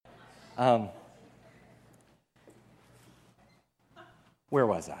Where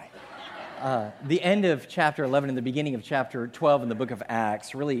was I? The end of chapter 11 and the beginning of chapter 12 in the book of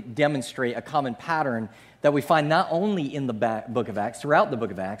Acts really demonstrate a common pattern that we find not only in the book of Acts, throughout the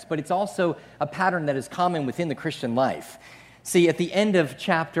book of Acts, but it's also a pattern that is common within the Christian life. See, at the end of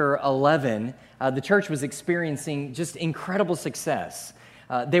chapter 11, the church was experiencing just incredible success.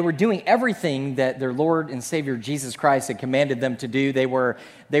 They were doing everything that their Lord and Savior Jesus Christ had commanded them to do. They were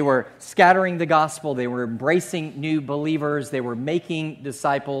scattering the gospel. They were embracing new believers. They were making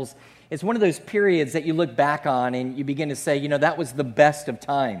disciples. It's one of those periods that you look back on and you begin to say, that was the best of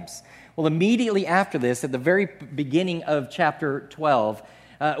times. Well, immediately after this, at the very beginning of chapter 12,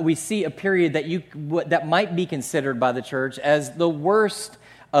 we see a period that might be considered by the church as the worst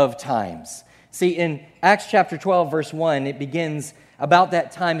of times. See, in Acts chapter 12, verse 1, it begins, "About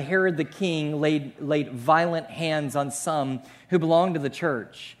that time, Herod the king laid violent hands on some who belonged to the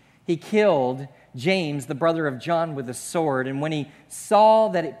church. He killed James, the brother of John, with a sword, and when he saw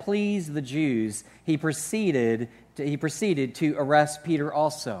that it pleased the Jews, he proceeded to arrest Peter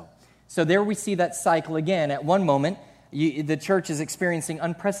also." So there we see that cycle again. At one moment, the church is experiencing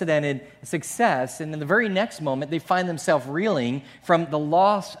unprecedented success, and in the very next moment, they find themselves reeling from the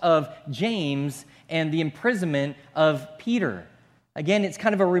loss of James and the imprisonment of Peter. Again, it's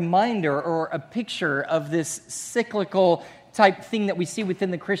kind of a reminder or a picture of this cyclical type thing that we see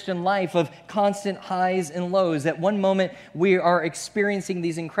within the Christian life of constant highs and lows. At one moment, we are experiencing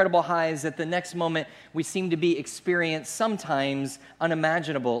these incredible highs. At the next moment, we seem to be experiencing sometimes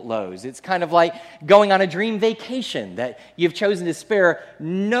unimaginable lows. It's kind of like going on a dream vacation that you've chosen to spare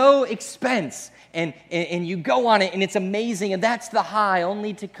no expense. And you go on it, and it's amazing, and that's the high,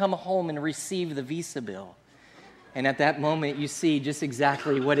 only to come home and receive the Visa bill. And at that moment, you see just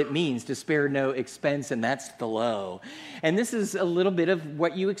exactly what it means to spare no expense, and that's the low. And this is a little bit of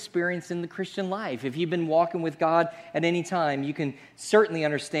what you experience in the Christian life. If you've been walking with God at any time, you can certainly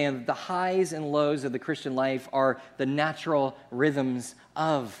understand that the highs and lows of the Christian life are the natural rhythms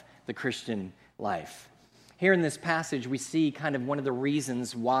of the Christian life. Here in this passage, we see kind of one of the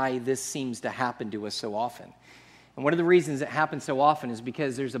reasons why this seems to happen to us so often. And one of the reasons it happens so often is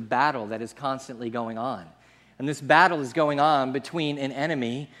because there's a battle that is constantly going on. And this battle is going on between an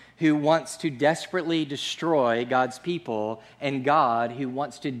enemy who wants to desperately destroy God's people and God who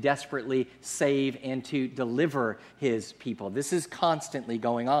wants to desperately save and to deliver his people. This is constantly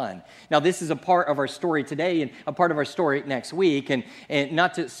going on. Now, this is a part of our story today and a part of our story next week. And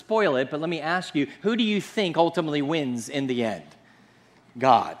not to spoil it, but let me ask you, who do you think ultimately wins in the end?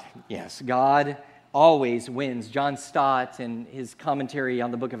 God. Yes, God always wins. John Stott, in his commentary on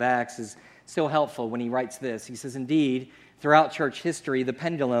the book of Acts, is so helpful when he writes this. He says, "Indeed, throughout church history, the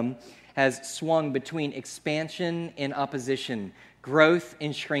pendulum has swung between expansion and opposition, growth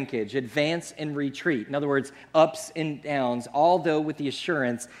and shrinkage, advance and retreat." In other words, ups and downs, although with the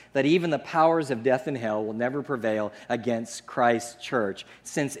assurance that even the powers of death and hell will never prevail against Christ's church,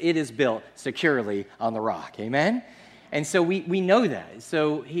 since it is built securely on the rock. Amen? And so we know that.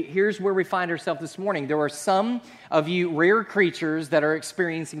 So here's where we find ourselves this morning. There are some of you rare creatures that are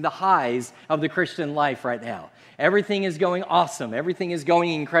experiencing the highs of the Christian life right now. Everything is going awesome. Everything is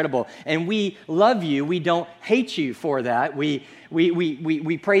going incredible. And we love you. We don't hate you for that. We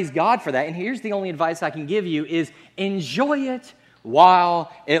praise God for that. And here's the only advice I can give you is enjoy it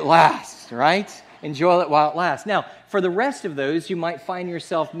while it lasts, right? Enjoy it while it lasts. Now, for the rest of those, you might find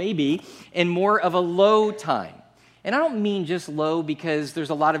yourself maybe in more of a low time. And I don't mean just low because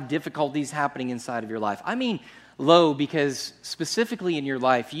there's a lot of difficulties happening inside of your life. I mean low because specifically in your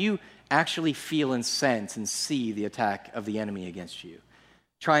life, you actually feel and sense and see the attack of the enemy against you,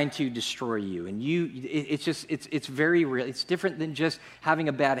 trying to destroy you. And it's very real. It's different than just having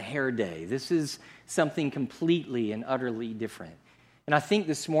a bad hair day. This is something completely and utterly different. And I think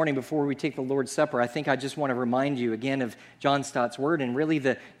this morning, before we take the Lord's Supper, I think I just want to remind you again of John Stott's word and really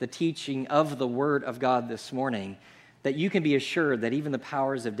the teaching of the Word of God this morning, that you can be assured that even the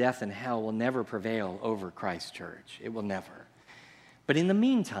powers of death and hell will never prevail over Christ's church. It will never. But in the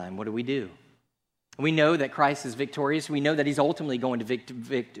meantime, what do? We know that Christ is victorious. We know that he's ultimately going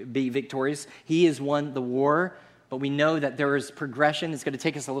to be victorious. He has won the war. But we know that there is progression. It's going to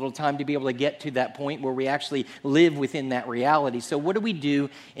take us a little time to be able to get to that point where we actually live within that reality. So what do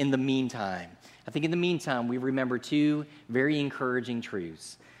in the meantime? I think in the meantime, we remember two very encouraging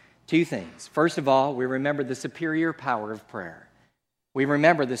truths. Two things. First of all, we remember the superior power of prayer. We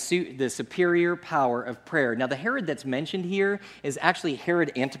remember the superior power of prayer. Now, the Herod that's mentioned here is actually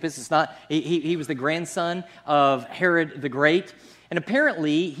Herod Antipas. It's not. He was the grandson of Herod the Great. And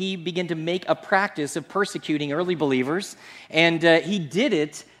apparently, he began to make a practice of persecuting early believers, and he did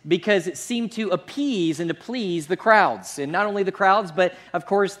it because it seemed to appease and to please the crowds. And not only the crowds, but of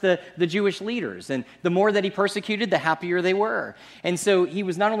course the Jewish leaders. And the more that he persecuted, the happier they were. And so he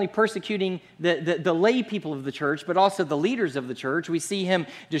was not only persecuting the lay people of the church, but also the leaders of the church. We see him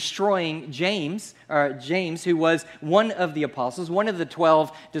destroying James, who was one of the apostles, one of the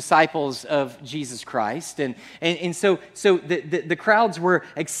 12 disciples of Jesus Christ. And so the crowds were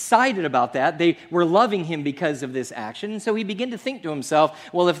excited about that. They were loving him because of this action. And so he began to think to himself,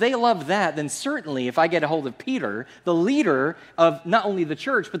 well, if they love that, then certainly if I get a hold of Peter, the leader of not only the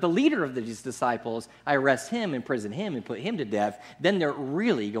church, but the leader of these disciples, I arrest him, imprison him, and put him to death, then they're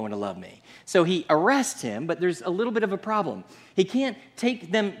really going to love me. So he arrests him, but there's a little bit of a problem. He can't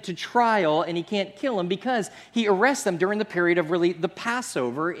take them to trial and he can't kill them because he arrests them during the period of really the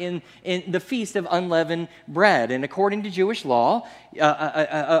Passover in the Feast of Unleavened Bread. And according to Jewish law,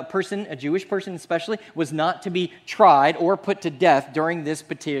 a Jewish person especially, was not to be tried or put to death during this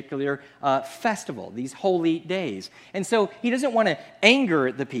particular festival, these holy days. And so he doesn't want to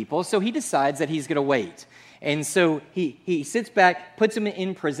anger the people, so he decides that he's going to wait. And so he sits back, puts him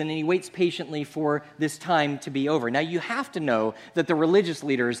in prison, and he waits patiently for this time to be over. Now, you have to know that the religious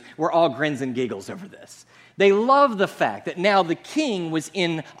leaders were all grins and giggles over this. They loved the fact that now the king was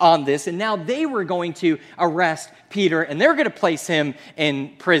in on this, and now they were going to arrest Peter, and they're going to place him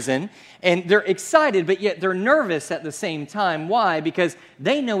in prison. And they're excited, but yet they're nervous at the same time. Why? Because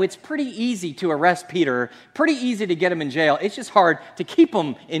they know it's pretty easy to arrest Peter, pretty easy to get him in jail. It's just hard to keep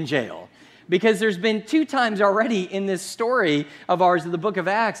him in jail. Because there's been 2 times already in this story of ours in the book of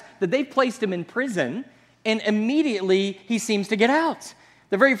Acts that they've placed him in prison, and immediately he seems to get out.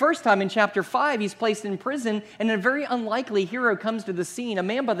 The very first time in chapter 5, he's placed in prison, and a very unlikely hero comes to the scene. A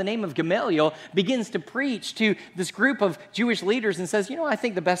man by the name of Gamaliel begins to preach to this group of Jewish leaders and says, I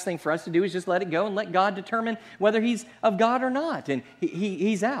think the best thing for us to do is just let it go and let God determine whether he's of God or not. And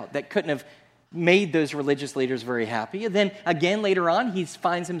he's out. That couldn't have made those religious leaders very happy. And then again later on, he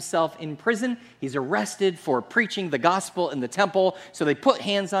finds himself in prison. He's arrested for preaching the gospel in the temple. So they put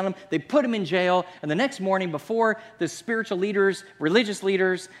hands on him. They put him in jail. And the next morning, before the spiritual leaders, religious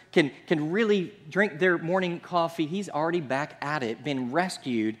leaders can really drink their morning coffee, he's already back at it, been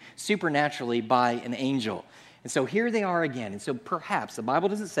rescued supernaturally by an angel. And so here they are again. And so perhaps, the Bible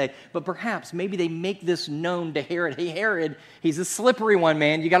doesn't say, but perhaps maybe they make this known to Herod. Hey, Herod, he's a slippery one,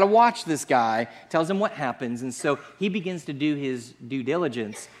 man. You got to watch this guy. Tells him what happens. And so he begins to do his due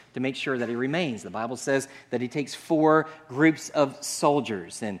diligence to make sure that he remains. The Bible says that he takes 4 groups of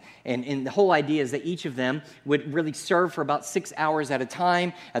soldiers. And the whole idea is that each of them would really serve for about 6 hours at a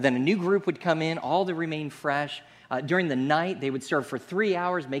time. And then a new group would come in, all to remain fresh. During the night, they would serve for 3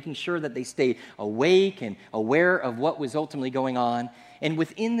 hours, making sure that they stayed awake and aware of what was ultimately going on. And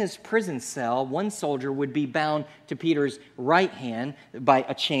within this prison cell, one soldier would be bound to Peter's right hand by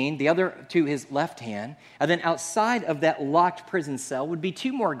a chain, the other to his left hand. And then outside of that locked prison cell would be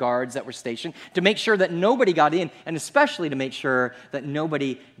 2 more guards that were stationed to make sure that nobody got in, and especially to make sure that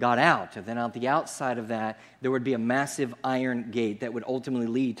nobody got out. And then on the outside of that, there would be a massive iron gate that would ultimately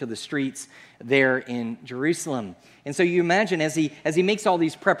lead to the streets there in Jerusalem. And so you imagine as he makes all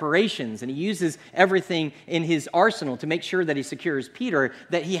these preparations and he uses everything in his arsenal to make sure that he secures Peter,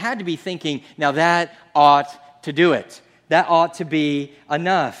 that he had to be thinking, now that ought to do it. That ought to be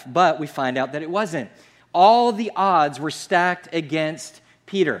enough. But we find out that it wasn't. All the odds were stacked against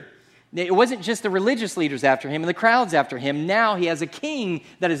Peter. It wasn't just the religious leaders after him and the crowds after him. Now he has a king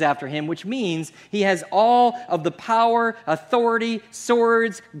that is after him, which means he has all of the power, authority,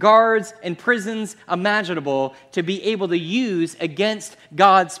 swords, guards, and prisons imaginable to be able to use against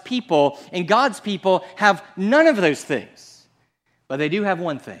God's people. And God's people have none of those things. But they do have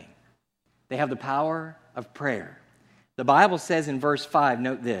one thing. They have the power of prayer. The Bible says in verse 5,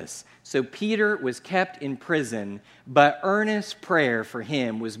 note this, so Peter was kept in prison, but earnest prayer for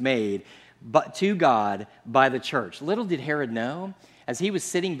him was made to God by the church. Little did Herod know, as he was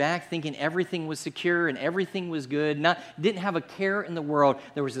sitting back thinking everything was secure and everything was good, didn't have a care in the world,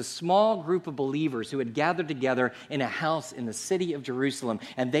 there was a small group of believers who had gathered together in a house in the city of Jerusalem,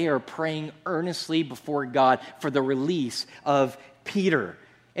 and they are praying earnestly before God for the release of Peter.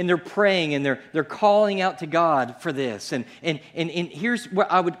 And they're praying and they're calling out to God for this. And here's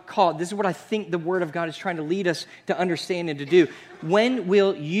what I would call, this is what I think the Word of God is trying to lead us to understand and to do. When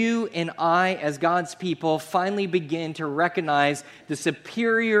will you and I, as God's people, finally begin to recognize the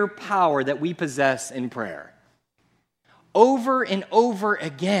superior power that we possess in prayer? Over and over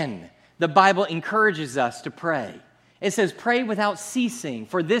again, the Bible encourages us to pray. It says, pray without ceasing,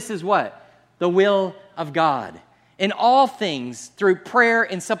 for this is what? The will of God. In all things, through prayer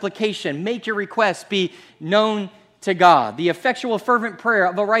and supplication, make your requests be known to God. The effectual fervent prayer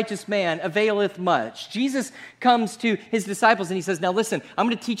of a righteous man availeth much. Jesus comes to his disciples and he says, now listen, I'm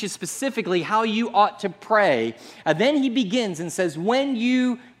going to teach you specifically how you ought to pray. And then he begins and says, when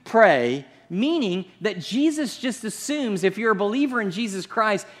you pray, meaning that Jesus just assumes if you're a believer in Jesus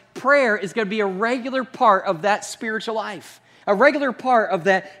Christ, prayer is going to be a regular part of that spiritual life, a regular part of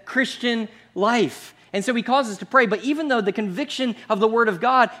that Christian life. And so he calls us to pray, but even though the conviction of the Word of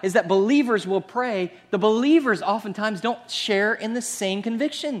God is that believers will pray, the believers oftentimes don't share in the same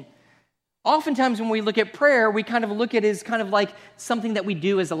conviction. Oftentimes when we look at prayer, we kind of look at it as kind of like something that we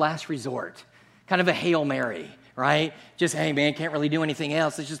do as a last resort, kind of a Hail Mary, right? Just, hey man, can't really do anything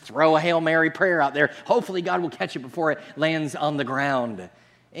else. Let's just throw a Hail Mary prayer out there. Hopefully God will catch it before it lands on the ground.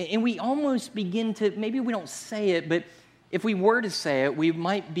 And we almost begin to, maybe we don't say it, but if we were to say it, we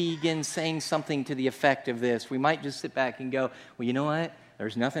might begin saying something to the effect of this. We might just sit back and go, well, you know what?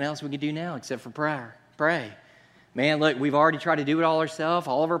 There's nothing else we can do now except for prayer. Pray. Man, look, we've already tried to do it all ourselves.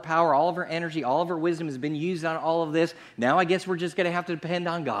 All of our power, all of our energy, all of our wisdom has been used on all of this. Now I guess we're just going to have to depend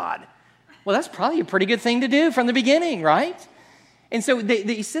on God. Well, that's probably a pretty good thing to do from the beginning, right? And so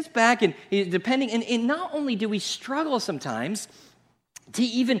he sits back and depending, and not only do we struggle sometimes to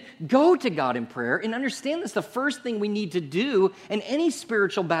even go to God in prayer and understand that's the first thing we need to do in any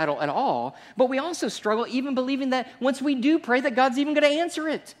spiritual battle at all, but we also struggle even believing that once we do pray that God's even going to answer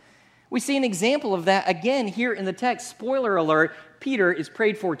it. We see an example of that again here in the text. Spoiler alert, Peter is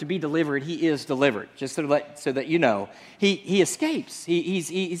prayed for to be delivered. He is delivered, just so that you know. He escapes.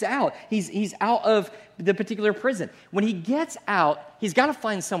 He's out. He's out of the particular prison. When he gets out, he's got to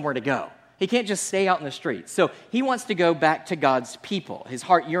find somewhere to go. He can't just stay out in the streets. So he wants to go back to God's people. His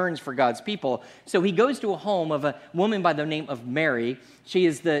heart yearns for God's people. So he goes to a home of a woman by the name of Mary.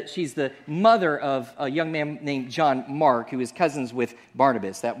 She's the mother of a young man named John Mark, who is cousins with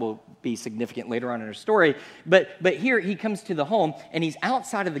Barnabas. That will be significant later on in our story. But here he comes to the home, and he's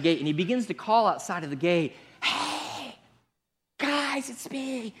outside of the gate, and he begins to call outside of the gate, hey, guys, it's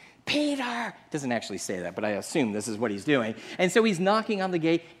me. Peter! Doesn't actually say that, but I assume this is what he's doing. And so he's knocking on the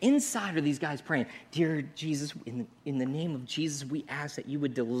gate. Inside are these guys praying, dear Jesus, in the name of Jesus, we ask that you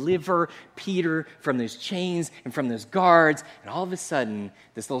would deliver Peter from those chains and from those guards. And all of a sudden,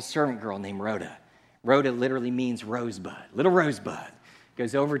 this little servant girl named Rhoda literally means rosebud, little rosebud,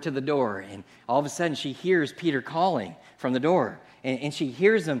 goes over to the door. And all of a sudden, she hears Peter calling from the door. And she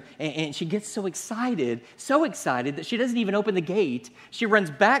hears him, and she gets so excited that she doesn't even open the gate. She runs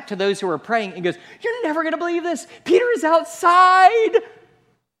back to those who are praying and goes, you're never going to believe this. Peter is outside.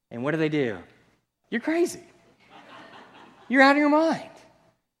 And what do? You're crazy. You're out of your mind.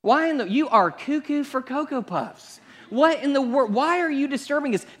 You are cuckoo for Cocoa Puffs. What in the world? Why are you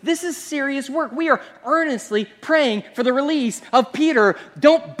disturbing us? This is serious work. We are earnestly praying for the release of Peter.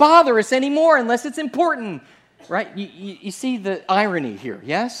 Don't bother us anymore unless it's important. Right? You see the irony here,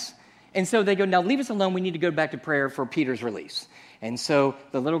 yes? And so they go, now leave us alone. We need to go back to prayer for Peter's release. And so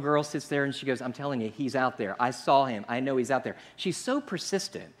the little girl sits there and she goes, I'm telling you, he's out there. I saw him. I know he's out there. She's so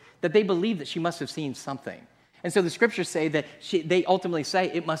persistent that they believe that she must have seen something. And so the scriptures say that they ultimately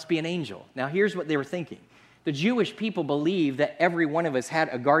say it must be an angel. Now here's what they were thinking. The Jewish people believed that every one of us had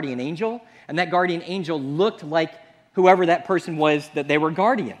a guardian angel, and that guardian angel looked like whoever that person was that they were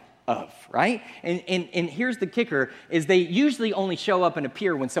guardian of, right? And here's the kicker, is they usually only show up and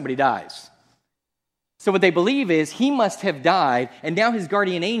appear when somebody dies. So what they believe is he must have died, and now his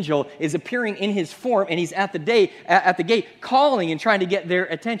guardian angel is appearing in his form, and he's at the gate calling and trying to get their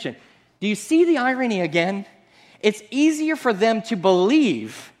attention. Do you see the irony again? It's easier for them to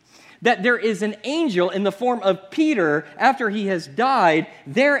believe that there is an angel in the form of Peter after he has died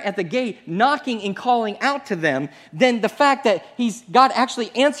there at the gate knocking and calling out to them than the fact that God actually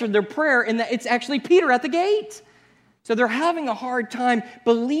answered their prayer and that it's actually Peter at the gate. So they're having a hard time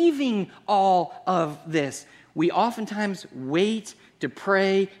believing all of this. We oftentimes wait to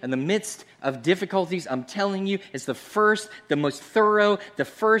pray in the midst of difficulties. I'm telling you, it's the first, the most thorough, the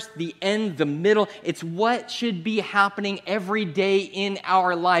first, the end, the middle. It's what should be happening every day in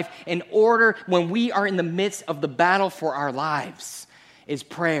our life in order when we are in the midst of the battle for our lives is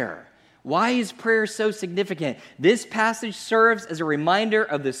prayer. Why is prayer so significant? This passage serves as a reminder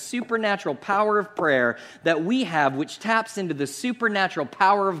of the supernatural power of prayer that we have, which taps into the supernatural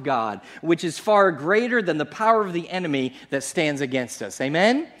power of God, which is far greater than the power of the enemy that stands against us.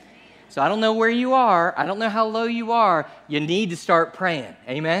 Amen? So I don't know where you are. I don't know how low you are. You need to start praying.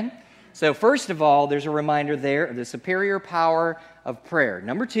 Amen? So first of all, there's a reminder there of the superior power of prayer.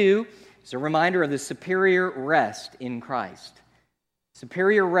 Number two, it's a reminder of the superior rest in Christ.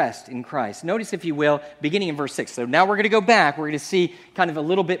 Superior rest in Christ. Notice, if you will, beginning in verse 6. So now we're going to go back. We're going to see kind of a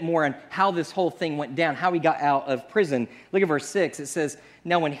little bit more on how this whole thing went down, how he got out of prison. Look at verse 6. It says,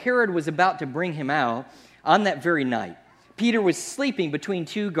 "Now when Herod was about to bring him out, on that very night, Peter was sleeping between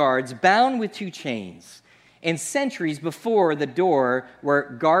two guards, bound with two chains, and sentries before the door were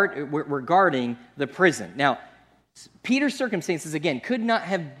guarding the prison." Now, Peter's circumstances, again, could not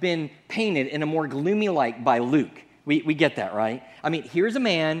have been painted in a more gloomy light by Luke. We get that, right? I mean, here's a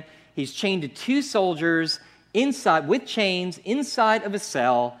man, he's chained to two soldiers inside, with chains, inside of a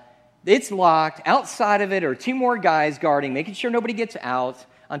cell. It's locked. Outside of it are two more guys guarding, making sure nobody gets out.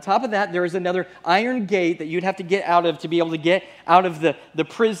 On top of that, there is another iron gate that you'd have to get out of to be able to get out of the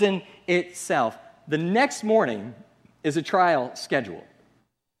prison itself. The next morning is a trial scheduled.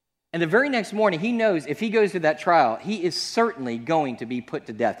 And the very next morning, he knows if he goes to that trial, he is certainly going to be put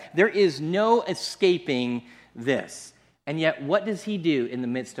to death. There is no escaping this. And yet, what does he do in the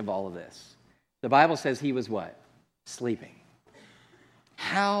midst of all of this? The Bible says he was what? Sleeping.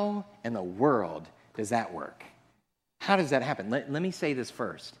 How in the world does that work? How does that happen? Let me say this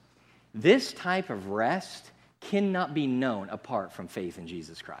first. This type of rest cannot be known apart from faith in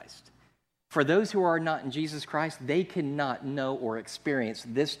Jesus Christ. For those who are not in Jesus Christ, they cannot know or experience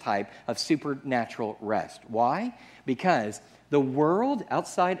this type of supernatural rest. Why? Because the world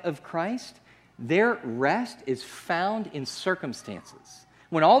outside of Christ, their rest is found in circumstances.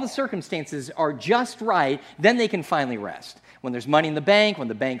 When all the circumstances are just right, then they can finally rest. When there's money in the bank, when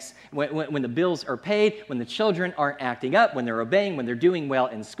the bills are paid, when the children aren't acting up, when they're obeying, when they're doing well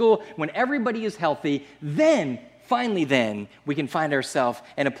in school, when everybody is healthy, then, finally then, we can find ourselves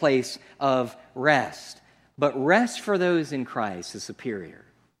in a place of rest. But rest for those in Christ is superior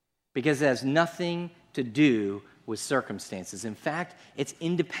because it has nothing to do with circumstances. In fact, it's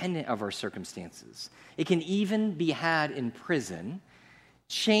independent of our circumstances. It can even be had in prison,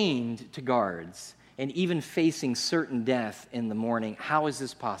 chained to guards, and even facing certain death in the morning. How is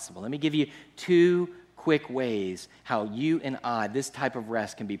this possible? Let me give you two quick ways how you and I, this type of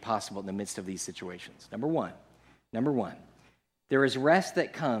rest can be possible in the midst of these situations. Number one, there is rest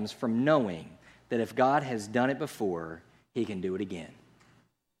that comes from knowing that if God has done it before, he can do it again.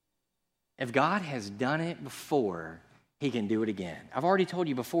 If God has done it before, he can do it again. I've already told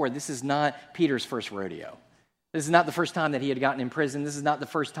you before, this is not Peter's first rodeo. This is not the first time that he had gotten in prison. This is not the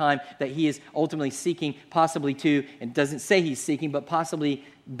first time that he is ultimately seeking possibly to, and doesn't say he's seeking, but possibly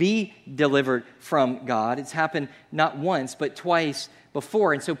be delivered from God. It's happened not once, but twice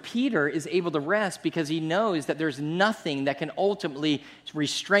before. And so Peter is able to rest because he knows that there's nothing that can ultimately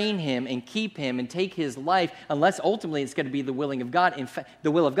restrain him and keep him and take his life unless ultimately it's going to be the will of God.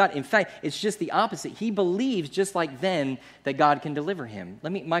 In fact, it's just the opposite. He believes just like then that God can deliver him.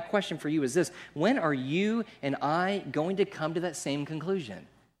 My question for you is this: when are you and I going to come to that same conclusion?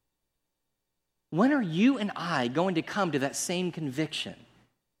 When are you and I going to come to that same conviction?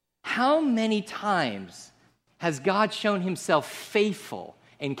 How many times has God shown himself faithful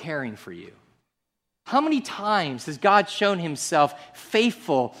in caring for you? How many times has God shown himself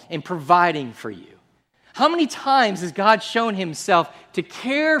faithful in providing for you? How many times has God shown himself to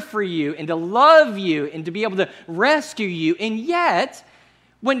care for you and to love you and to be able to rescue you? And yet,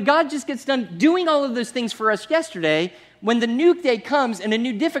 when God just gets done doing all of those things for us yesterday, when the new day comes and a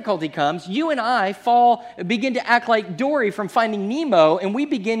new difficulty comes, you and I begin to act like Dory from Finding Nemo, and we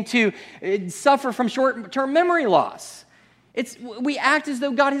begin to suffer from short-term memory loss. We act as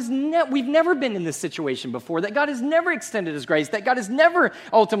though we've never been in this situation before, that God has never extended his grace, that God has never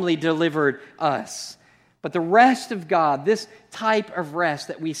ultimately delivered us. But the rest of God, this type of rest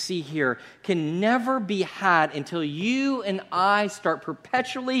that we see here, can never be had until you and I start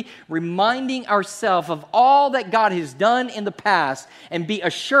perpetually reminding ourselves of all that God has done in the past and be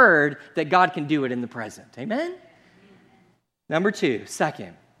assured that God can do it in the present. Amen? Number two,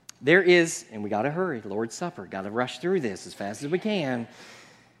 second, there is, and we got to hurry, the Lord's Supper, got to rush through this as fast as we can.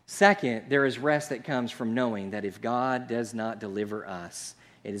 Second, there is rest that comes from knowing that if God does not deliver us,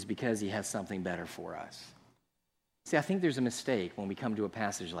 it is because he has something better for us. See, I think there's a mistake when we come to a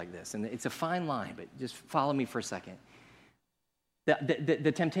passage like this, and it's a fine line, but just follow me for a second.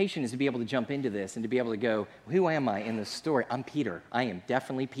 The temptation is to be able to jump into this and to be able to go, who am I in this story? I'm Peter. I am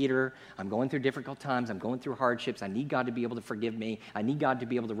definitely Peter. I'm going through difficult times. I'm going through hardships. I need God to be able to forgive me. I need God to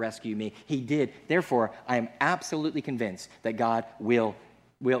be able to rescue me. He did. Therefore, I am absolutely convinced that God will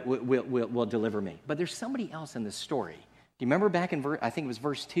deliver me. But there's somebody else in this story. Do you remember back in I think it was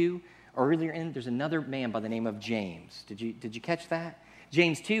verse 2, earlier in, there's another man by the name of James. Did you catch that?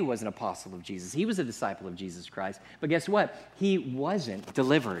 James, too, was an apostle of Jesus. He was a disciple of Jesus Christ. But guess what? He wasn't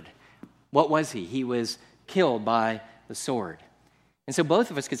delivered. What was he? He was killed by the sword. And so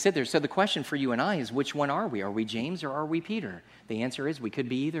both of us could sit there. So the question for you and I is, which one are we? Are we James or are we Peter? The answer is we could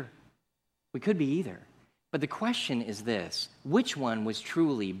be either. We could be either. But the question is this: which one was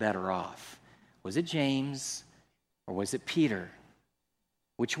truly better off? Was it James or was it Peter?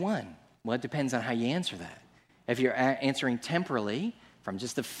 Which one? Well, it depends on how you answer that. If you're answering temporally, from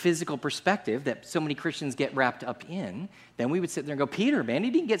just the physical perspective that so many Christians get wrapped up in, then we would sit there and go, Peter, man, he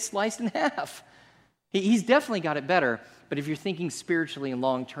didn't get sliced in half. He's definitely got it better. But if you're thinking spiritually and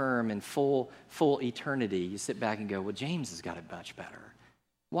long-term and full eternity, you sit back and go, well, James has got it much better.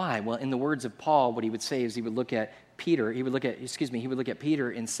 Why? Well, in the words of Paul, what he would say is he would look at Peter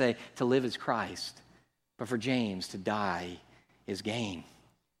and say, to live is Christ. But for James, to die is gain.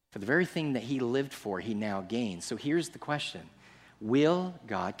 For the very thing that he lived for, he now gains. So here's the question.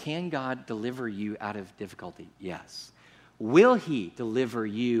 Can God deliver you out of difficulty? Yes. Will he deliver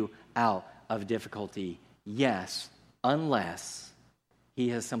you out of difficulty? Yes, unless he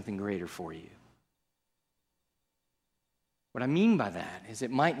has something greater for you. What I mean by that is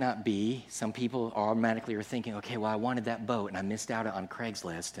it might not be, some people automatically are thinking, okay, well, I wanted that boat and I missed out on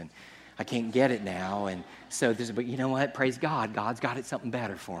Craigslist and I can't get it now. And so but you know what? Praise God. God's got it something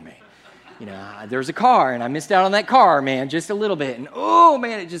better for me. You know, there's a car, and I missed out on that car, man, just a little bit. And, oh,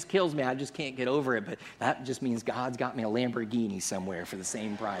 man, it just kills me. I just can't get over it. But that just means God's got me a Lamborghini somewhere for the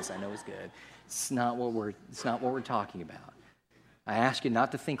same price. I know it's good. It's not what we're talking about. I ask you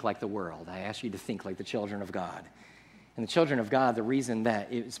not to think like the world. I ask you to think like the children of God. And the children of God, the reason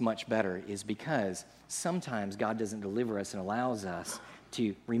that it's much better is because sometimes God doesn't deliver us and allows us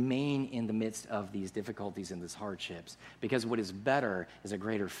to remain in the midst of these difficulties and these hardships, because what is better is a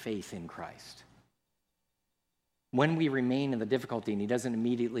greater faith in Christ. When we remain in the difficulty and he doesn't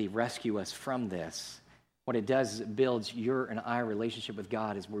immediately rescue us from this, what it does is it builds your and I relationship with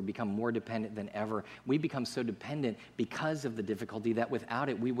God as we become more dependent than ever. We become so dependent because of the difficulty that without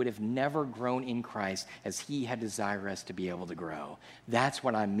it, we would have never grown in Christ as he had desired us to be able to grow. That's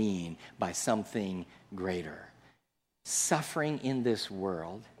what I mean by something greater. Suffering in this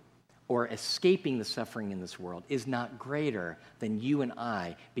world, or escaping the suffering in this world, is not greater than you and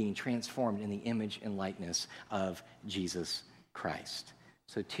I being transformed in the image and likeness of Jesus Christ.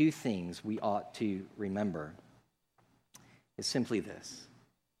 So 2 things we ought to remember is simply this,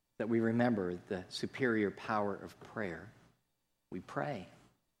 that we remember the superior power of prayer. We pray,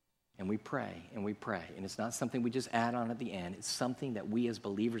 and we pray, and we pray. And it's not something we just add on at the end. It's something that we as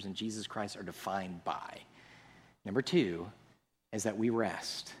believers in Jesus Christ are defined by. Number 2 is that we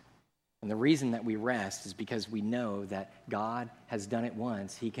rest. And the reason that we rest is because we know that God has done it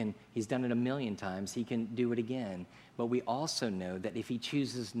once. He's done it 1,000,000 times. He can do it again. But we also know that if he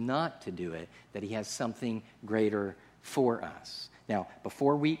chooses not to do it, that he has something greater for us. Now,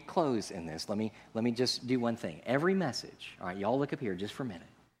 before we close in this, let me just do one thing. Every message, all right, y'all look up here just for a minute.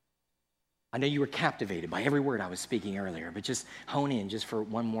 I know you were captivated by every word I was speaking earlier, but just hone in just for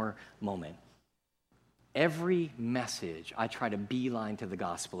one more moment. Every message, I try to beeline to the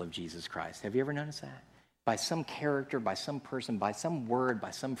gospel of Jesus Christ. Have you ever noticed that? By some character, by some person, by some word,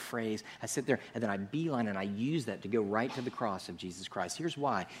 by some phrase, I sit there and then I beeline and I use that to go right to the cross of Jesus Christ. Here's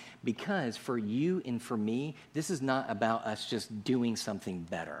why. Because for you and for me, this is not about us just doing something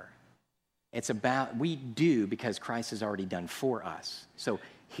better. It's about, we do because Christ has already done for us. So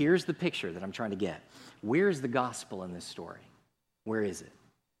here's the picture that I'm trying to get. Where's the gospel in this story? Where is it?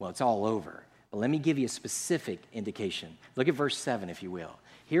 Well, it's all over. But let me give you a specific indication. Look at verse 7, if you will.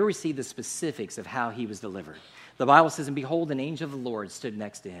 Here we see the specifics of how he was delivered. The Bible says, and behold, an angel of the Lord stood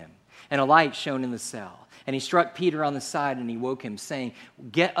next to him, and a light shone in the cell. And he struck Peter on the side, and he woke him, saying,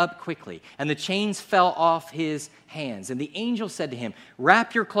 get up quickly. And the chains fell off his hands. And the angel said to him,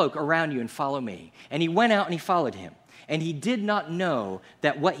 wrap your cloak around you and follow me. And he went out and he followed him. And he did not know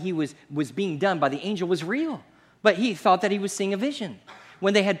that what he was being done by the angel was real, but he thought that he was seeing a vision.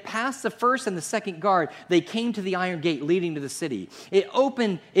 When they had passed the first and the second guard, they came to the iron gate leading to the city. It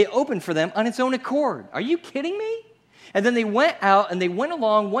opened for them on its own accord. Are you kidding me? And then they went out and they went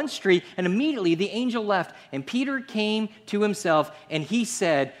along one street, and immediately the angel left. And Peter came to himself, and he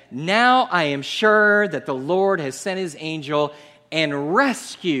said, now I am sure that the Lord has sent his angel and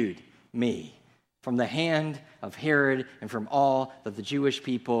rescued me from the hand of Herod and from all that the Jewish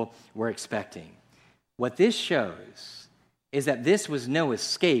people were expecting. What this shows is that this was no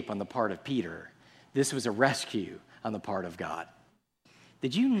escape on the part of Peter. This was a rescue on the part of God.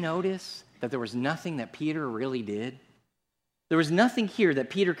 Did you notice that there was nothing that Peter really did? There was nothing here that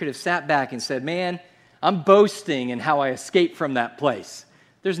Peter could have sat back and said, man, I'm boasting in how I escaped from that place.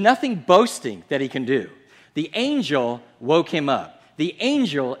 There's nothing boasting that he can do. The angel woke him up. The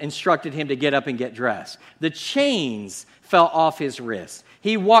angel instructed him to get up and get dressed. The chains fell off his wrists.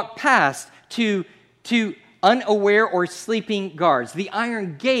 He walked past to unaware or sleeping guards. The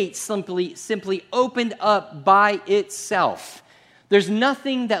iron gate simply opened up by itself. There's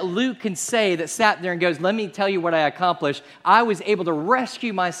nothing that Luke can say that sat there and goes, let me tell you what I accomplished. I was able to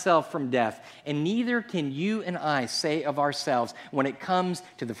rescue myself from death. And neither can you and I say of ourselves when it comes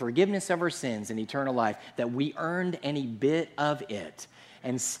to the forgiveness of our sins and eternal life that we earned any bit of it.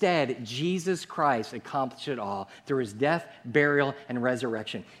 Instead, Jesus Christ accomplished it all through his death, burial, and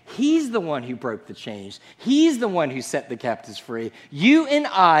resurrection. He's the one who broke the chains. He's the one who set the captives free. You and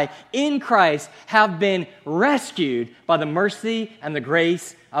I, in Christ, have been rescued by the mercy and the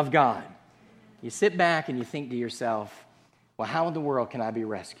grace of God. You sit back and you think to yourself, well, how in the world can I be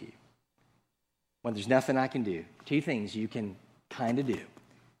rescued? Well, there's nothing I can do. Two things you can kind of do.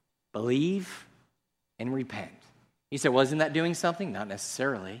 Believe and repent. You say, well, isn't that doing something? Not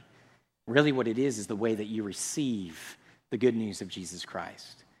necessarily. Really what it is the way that you receive the good news of Jesus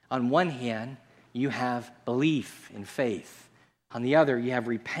Christ. On one hand, you have belief and faith. On the other, you have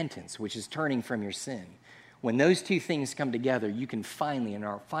repentance, which is turning from your sin. When those two things come together, you can finally and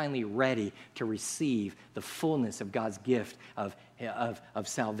are finally ready to receive the fullness of God's gift of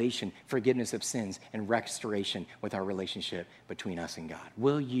salvation, forgiveness of sins, and restoration with our relationship between us and God.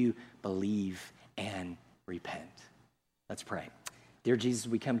 Will you believe and repent? Let's pray. Dear Jesus,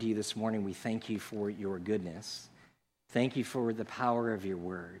 we come to you this morning. We thank you for your goodness. Thank you for the power of your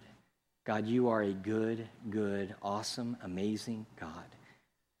word. God, you are a good, awesome, amazing God.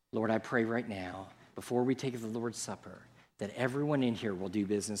 Lord, I pray right now, before we take the Lord's Supper, that everyone in here will do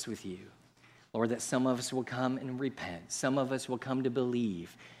business with you. Lord, that some of us will come and repent. Some of us will come to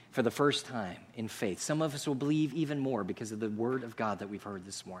believe for the first time in faith. Some of us will believe even more because of the word of God that we've heard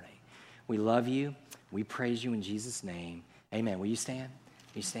this morning. We love you. We praise you in Jesus' name. Amen. Will you stand?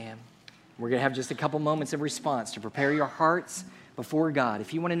 Will you stand? We're going to have just a couple moments of response to prepare your hearts before God.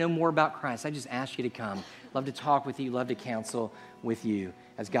 If you want to know more about Christ, I just ask you to come. Love to talk with you. Love to counsel with you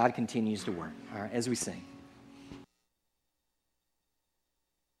as God continues to work. All right, as we sing.